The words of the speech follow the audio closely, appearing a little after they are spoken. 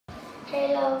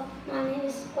Hello, my name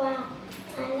is Quang.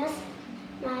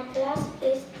 My class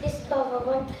is Discover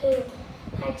One Cube.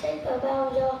 I check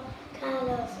about your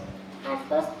colors. My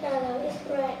first color is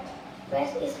red.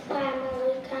 Red is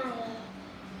primary color.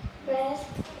 Red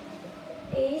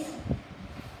is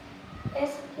red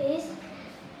is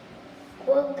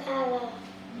one color.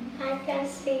 I can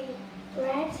see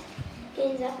red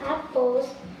in the apples,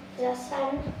 the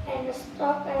sun, and the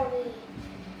strawberry.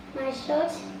 My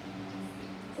shirt,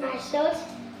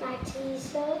 my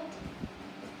t-shirt.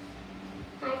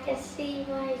 I can see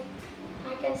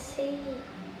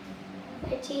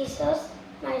my t-shirt,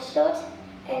 my shirt,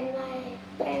 and my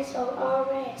pencil are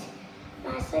red.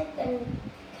 My second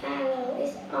color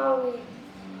is orange.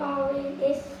 Orange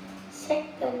is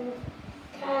second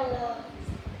color.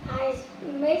 I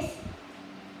mix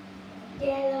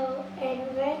yellow and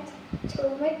red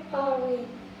to make orange.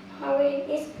 Orange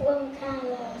is one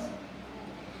color.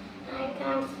 I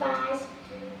can find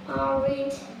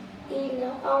orange in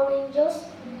the orange juice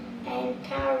and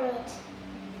carrot.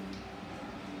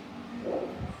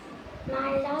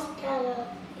 My last color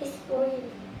is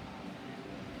green.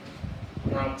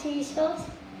 My t-shirt,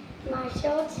 my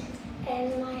shirt,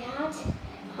 and my hat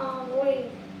are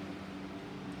green.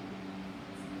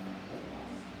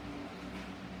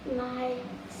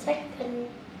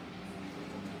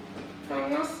 My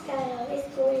last color is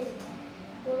green.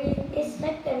 Green is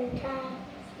second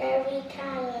berry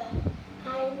color.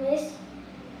 I mix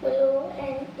blue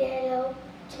and yellow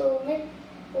to make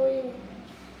green.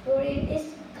 Green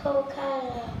is cold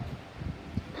color.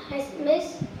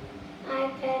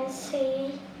 I can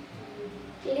see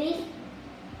leaf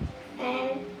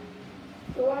and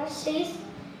grasses.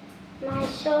 My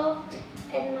shirt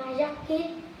and my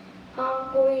jacket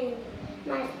are green.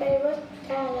 My favorite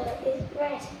color is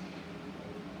red.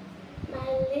 My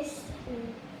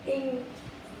listening.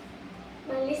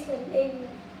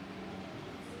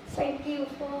 Thank you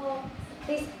for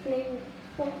listening.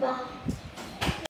 Goodbye.